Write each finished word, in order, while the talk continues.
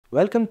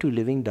Welcome to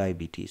Living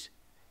Diabetes.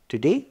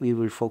 Today we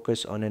will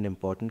focus on an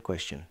important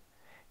question.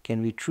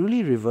 Can we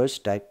truly reverse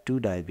type 2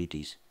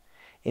 diabetes?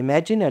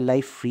 Imagine a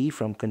life free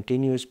from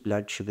continuous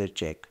blood sugar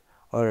check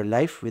or a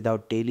life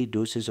without daily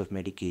doses of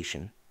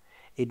medication.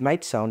 It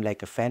might sound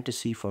like a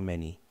fantasy for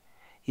many.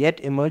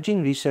 Yet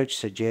emerging research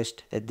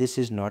suggests that this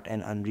is not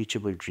an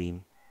unreachable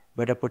dream,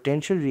 but a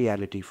potential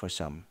reality for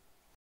some.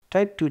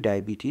 Type 2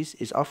 diabetes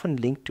is often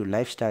linked to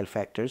lifestyle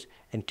factors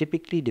and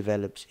typically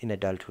develops in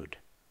adulthood.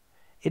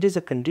 It is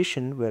a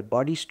condition where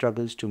body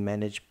struggles to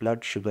manage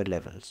blood sugar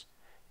levels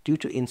due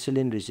to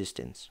insulin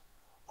resistance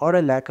or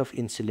a lack of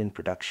insulin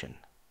production.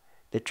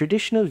 The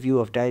traditional view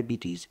of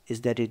diabetes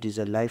is that it is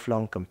a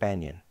lifelong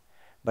companion,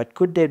 but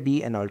could there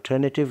be an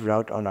alternative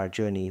route on our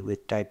journey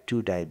with type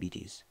 2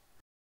 diabetes?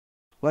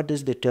 What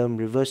does the term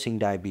reversing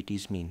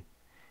diabetes mean?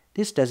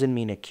 This doesn't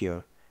mean a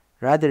cure.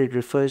 Rather, it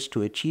refers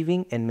to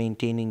achieving and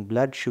maintaining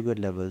blood sugar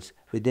levels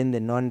within the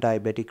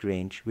non-diabetic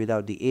range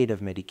without the aid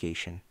of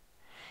medication.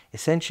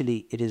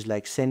 Essentially, it is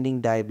like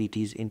sending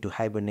diabetes into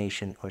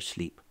hibernation or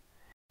sleep.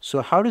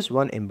 So how does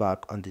one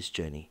embark on this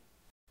journey?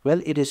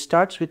 Well, it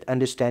starts with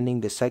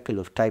understanding the cycle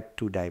of type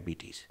 2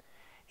 diabetes.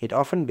 It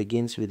often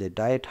begins with a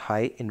diet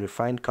high in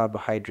refined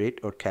carbohydrate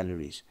or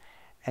calories,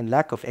 and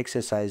lack of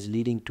exercise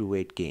leading to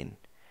weight gain,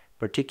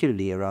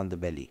 particularly around the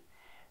belly.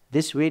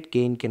 This weight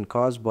gain can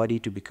cause body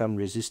to become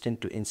resistant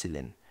to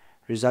insulin,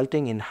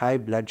 resulting in high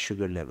blood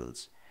sugar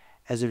levels.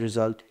 As a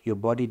result, your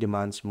body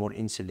demands more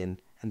insulin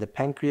and the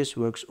pancreas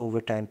works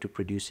overtime to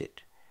produce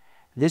it.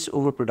 This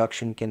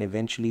overproduction can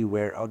eventually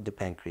wear out the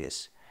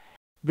pancreas.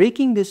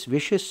 Breaking this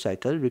vicious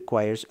cycle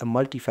requires a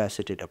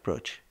multifaceted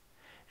approach.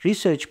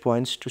 Research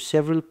points to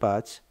several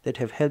paths that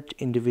have helped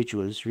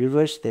individuals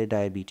reverse their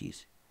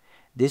diabetes.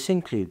 This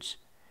includes,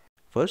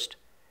 first,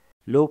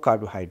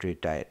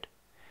 low-carbohydrate diet.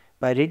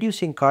 By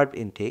reducing carb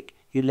intake,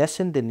 you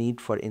lessen the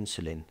need for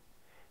insulin,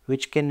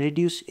 which can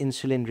reduce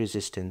insulin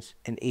resistance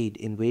and aid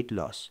in weight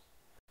loss.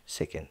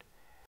 Second,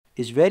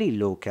 is very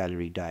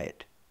low-calorie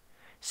diet.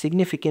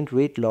 Significant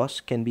weight loss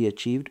can be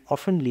achieved,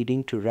 often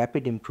leading to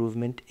rapid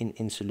improvement in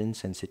insulin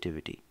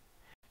sensitivity.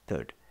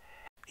 Third,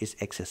 is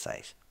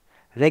exercise.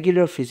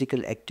 Regular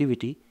physical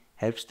activity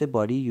helps the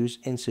body use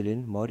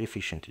insulin more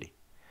efficiently.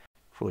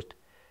 Fourth,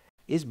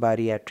 is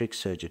bariatric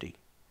surgery.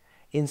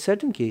 In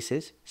certain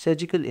cases,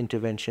 surgical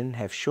intervention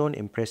have shown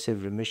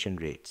impressive remission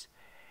rates,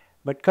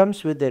 but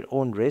comes with their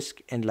own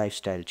risk and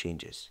lifestyle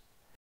changes.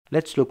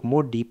 Let's look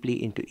more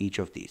deeply into each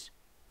of these.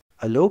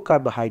 A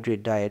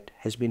low-carbohydrate diet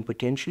has been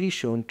potentially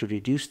shown to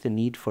reduce the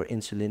need for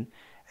insulin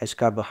as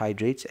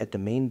carbohydrates are the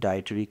main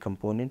dietary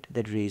component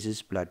that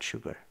raises blood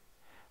sugar.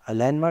 A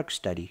landmark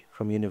study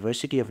from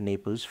University of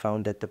Naples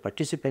found that the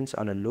participants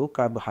on a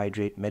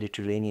low-carbohydrate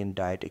Mediterranean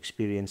diet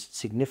experienced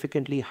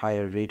significantly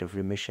higher rate of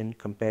remission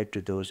compared to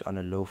those on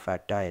a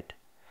low-fat diet.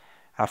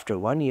 After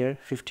 1 year,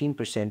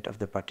 15% of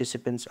the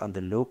participants on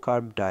the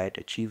low-carb diet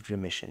achieved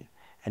remission,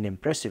 and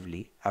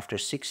impressively, after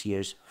 6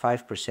 years,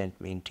 5%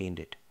 maintained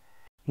it.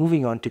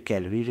 Moving on to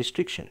calorie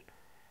restriction.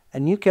 A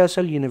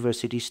Newcastle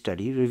University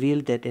study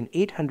revealed that an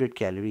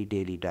 800-calorie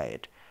daily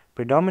diet,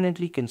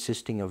 predominantly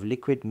consisting of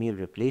liquid meal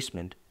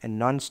replacement and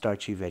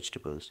non-starchy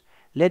vegetables,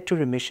 led to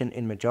remission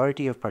in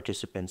majority of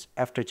participants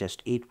after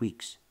just 8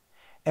 weeks.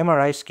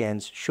 MRI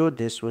scans showed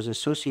this was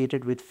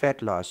associated with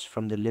fat loss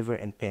from the liver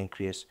and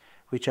pancreas,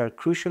 which are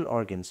crucial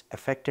organs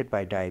affected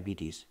by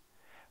diabetes.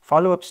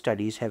 Follow-up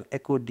studies have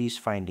echoed these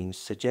findings,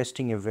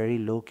 suggesting a very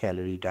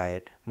low-calorie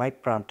diet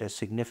might prompt a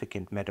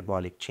significant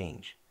metabolic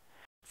change.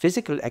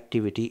 Physical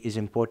activity is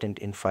important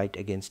in fight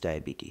against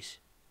diabetes.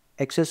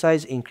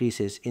 Exercise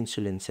increases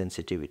insulin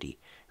sensitivity,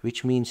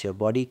 which means your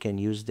body can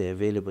use the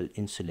available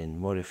insulin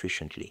more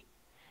efficiently.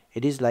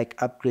 It is like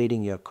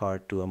upgrading your car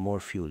to a more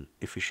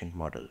fuel-efficient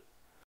model.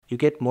 You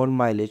get more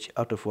mileage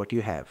out of what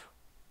you have.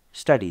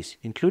 Studies,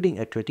 including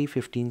a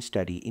 2015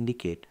 study,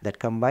 indicate that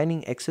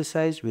combining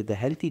exercise with a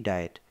healthy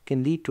diet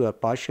can lead to a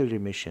partial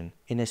remission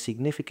in a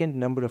significant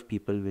number of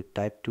people with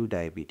type 2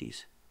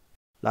 diabetes.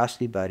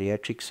 Lastly,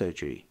 bariatric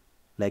surgery,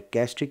 like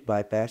gastric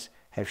bypass,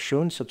 have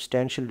shown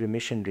substantial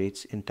remission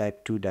rates in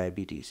type 2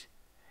 diabetes.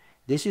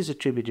 This is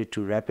attributed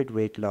to rapid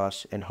weight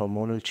loss and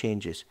hormonal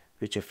changes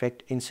which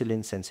affect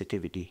insulin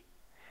sensitivity.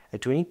 A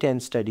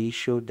 2010 study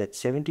showed that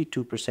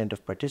 72%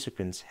 of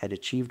participants had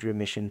achieved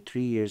remission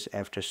 3 years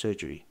after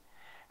surgery.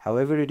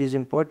 However, it is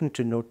important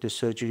to note the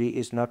surgery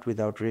is not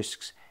without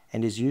risks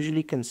and is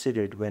usually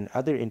considered when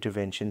other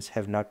interventions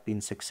have not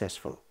been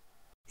successful.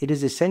 It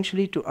is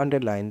essentially to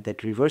underline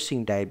that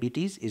reversing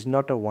diabetes is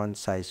not a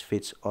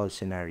one-size-fits-all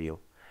scenario.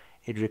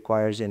 It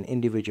requires an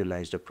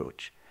individualized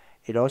approach.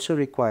 It also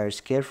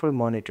requires careful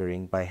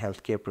monitoring by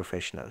healthcare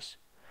professionals.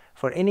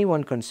 For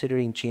anyone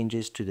considering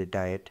changes to the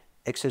diet,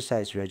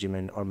 exercise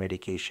regimen, or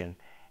medication,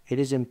 it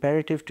is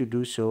imperative to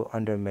do so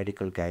under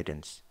medical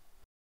guidance.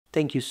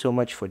 Thank you so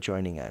much for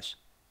joining us.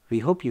 We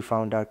hope you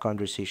found our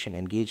conversation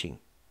engaging.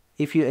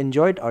 If you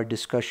enjoyed our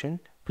discussion,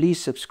 please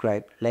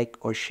subscribe, like,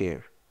 or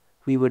share.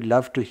 We would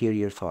love to hear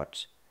your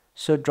thoughts.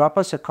 So drop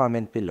us a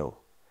comment below.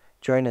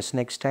 Join us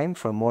next time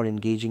for more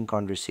engaging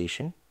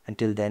conversation.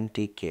 Until then,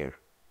 take care.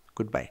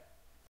 Goodbye.